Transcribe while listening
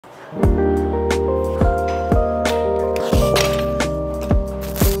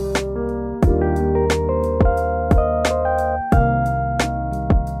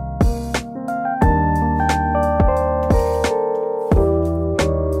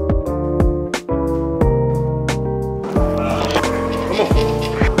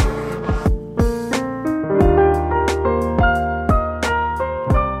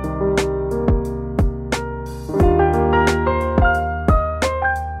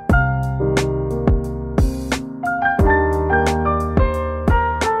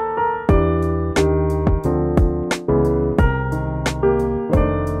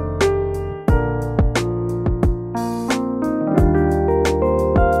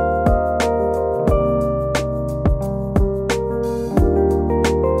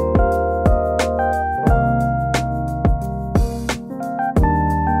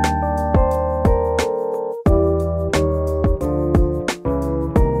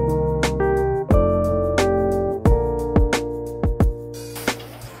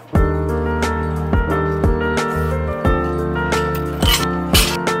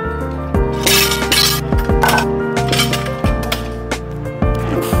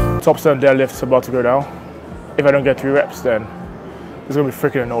Top 7 deadlift is about to go down. If I don't get 3 reps, then it's gonna be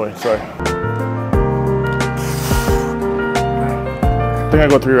freaking annoying, so. I think I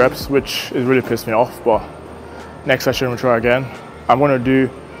got 3 reps, which is really pissed me off, but next session we'll try again. I'm gonna do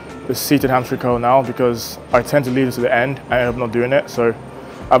the seated hamstring curl now because I tend to leave it to the end and end up not doing it, so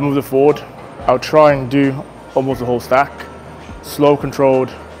I've moved it forward. I'll try and do almost the whole stack, slow, controlled,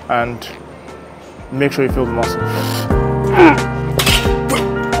 and make sure you feel the muscle.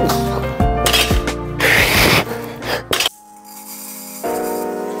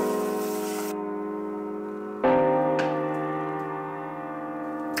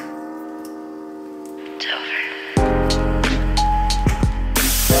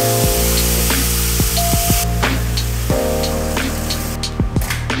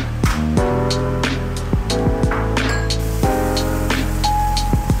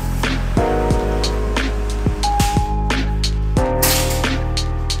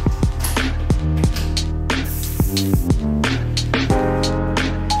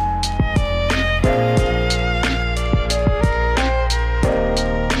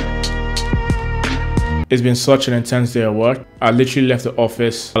 It's been such an intense day at work. I literally left the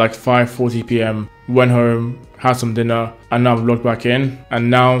office at like 5:40 p.m, went home, had some dinner, and now I've logged back in. And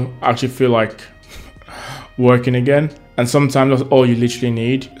now I actually feel like working again. And sometimes that's all you literally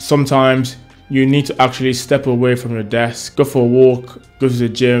need. Sometimes you need to actually step away from your desk, go for a walk, go to the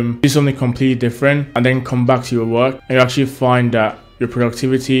gym, do something completely different, and then come back to your work. And you actually find that your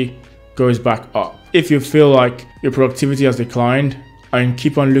productivity goes back up. If you feel like your productivity has declined, and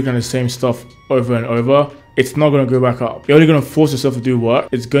keep on looking at the same stuff over and over, it's not going to go back up. You're only going to force yourself to do work.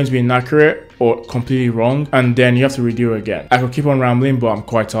 It's going to be inaccurate or completely wrong, and then you have to redo it again. I could keep on rambling, but I'm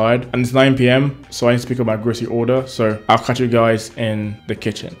quite tired, and it's 9 p.m, so I need to pick up my grocery order, so I'll catch you guys in the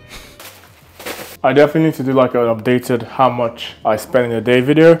kitchen. I definitely need to do like an updated how much I spend in a day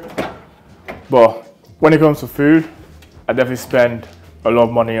video, but when it comes to food, I definitely spend a lot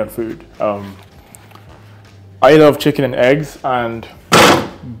of money on food. I eat a lot of chicken and eggs, and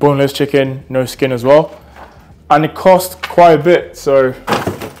boneless chicken, no skin as well, and it costs quite a bit. So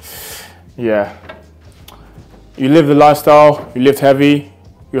yeah, you live the lifestyle, you lift heavy,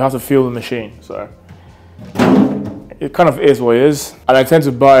 you have to feel the machine, so it kind of is what it is. And I tend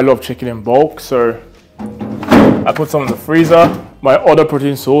to buy a lot of chicken in bulk, so I put some in the freezer. My other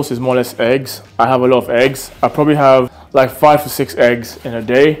protein source is more or less eggs. I have a lot of eggs. I probably have like 5 to 6 eggs in a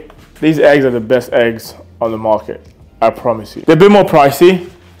day. These eggs are the best eggs on the market, I promise you. They're a bit more pricey,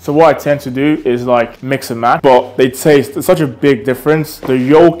 so what I tend to do is like mix and match, but they taste, it's such a big difference. The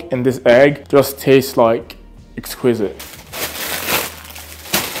yolk in this egg just tastes like exquisite.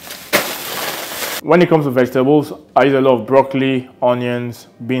 When it comes to vegetables, I use a lot of broccoli, onions,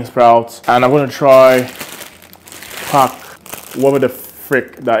 bean sprouts, and I'm gonna try pack whatever the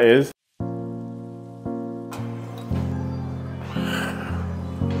frick that is.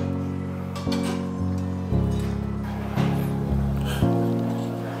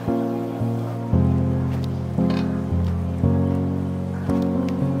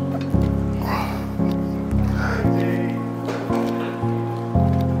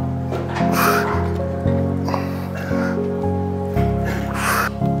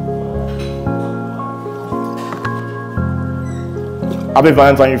 Happy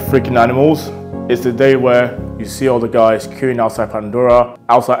Valentine, you freaking animals. It's the day where you see all the guys queuing outside Pandora,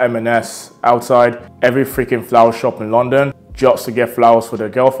 outside M&S, outside every freaking flower shop in London just to get flowers for their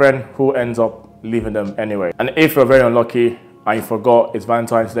girlfriend who ends up leaving them anyway. And if you're very unlucky and you forgot it's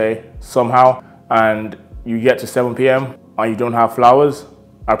Valentine's Day somehow, and you get to 7 p.m. and you don't have flowers,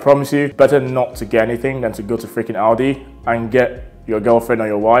 I promise you, better not to get anything than to go to freaking Aldi and get your girlfriend or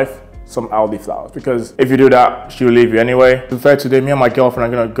your wife some Aldi flowers, because if you do that, she'll leave you anyway. To be fair, today, me and my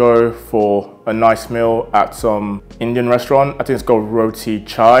girlfriend are gonna go for a nice meal at some Indian restaurant. I think it's called Roti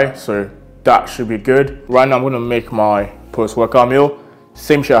Chai, so that should be good. Right now, I'm gonna make my post-workout meal.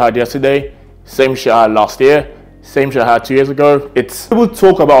 Same shit I had yesterday, same shit I had last year, same shit I had 2 years ago. People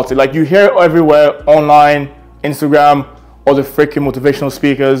talk about it, like you hear it everywhere, online, Instagram, all the freaking motivational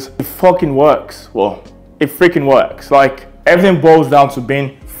speakers. It fucking works. Well, it freaking works. Like, everything boils down to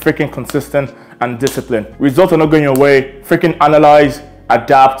being freaking consistent and disciplined. Results are not going your way. Freaking analyze,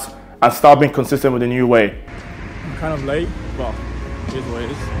 adapt, and start being consistent with the new way. I'm kind of late, but here's what it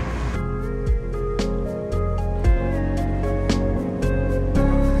is.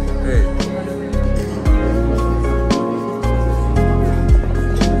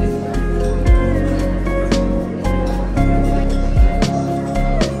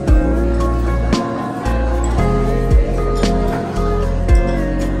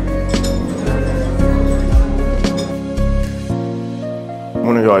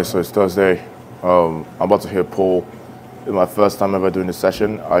 Morning guys, so it's Thursday. I'm about to hit Paul. It's my first time ever doing this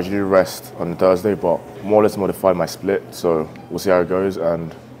session. I usually rest on Thursday, but more or less modified my split, so we'll see how it goes.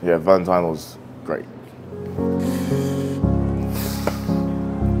 And yeah, Valentine was great.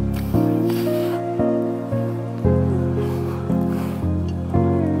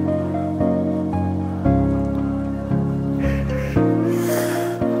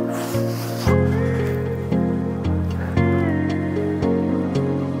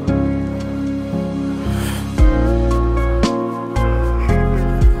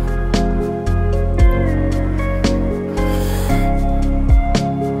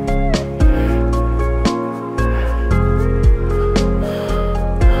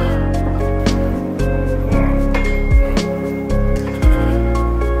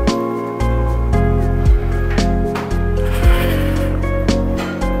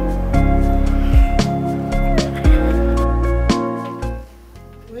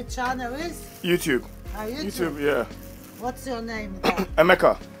 Channel is? YouTube. YouTube, yeah. What's your name?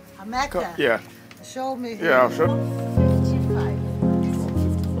 Emeka. Emeka? Yeah. Show me. Yeah, I'll show. 55.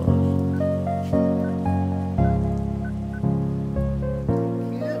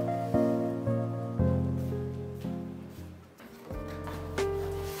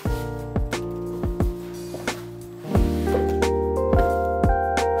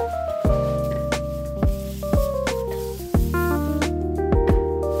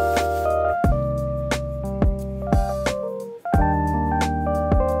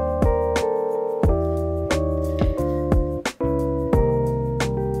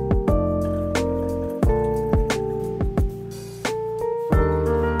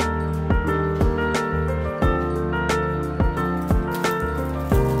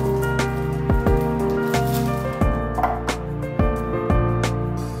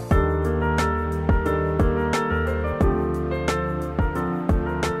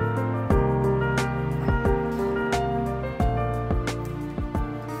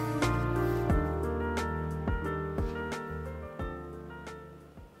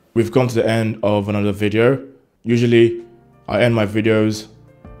 We've come to the end of another video. Usually I end my videos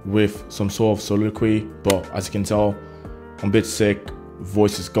with some sort of soliloquy, but as you can tell, I'm a bit sick,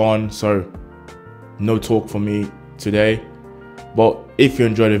 voice is gone, so no talk for me today. But if you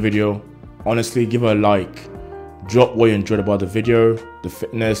enjoyed the video, honestly, give it a like. Drop what you enjoyed about the video, the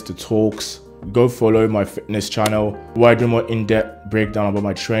fitness, the talks. Go follow my fitness channel where I do more in-depth breakdown about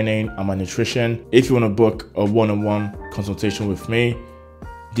my training and my nutrition. If you want to book a one-on-one consultation with me,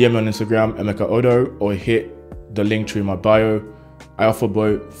 DM me on Instagram, Emeka Odo, or hit the link tree in my bio. I offer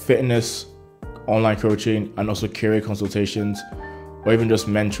both fitness, online coaching, and also career consultations, or even just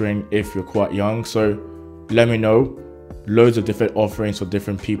mentoring if you're quite young. So let me know. Loads of different offerings for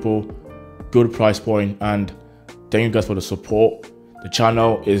different people, good price point, and thank you guys for the support. The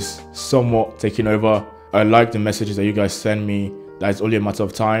channel is somewhat taking over. I like the messages that you guys send me, that it's only a matter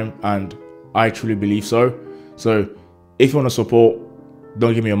of time, and I truly believe so. So if you want to support,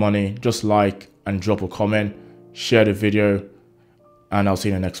 don't give me your money, just like and drop a comment, share the video, and I'll see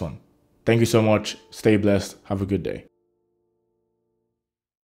you in the next one. Thank you so much. Stay blessed. Have a good day.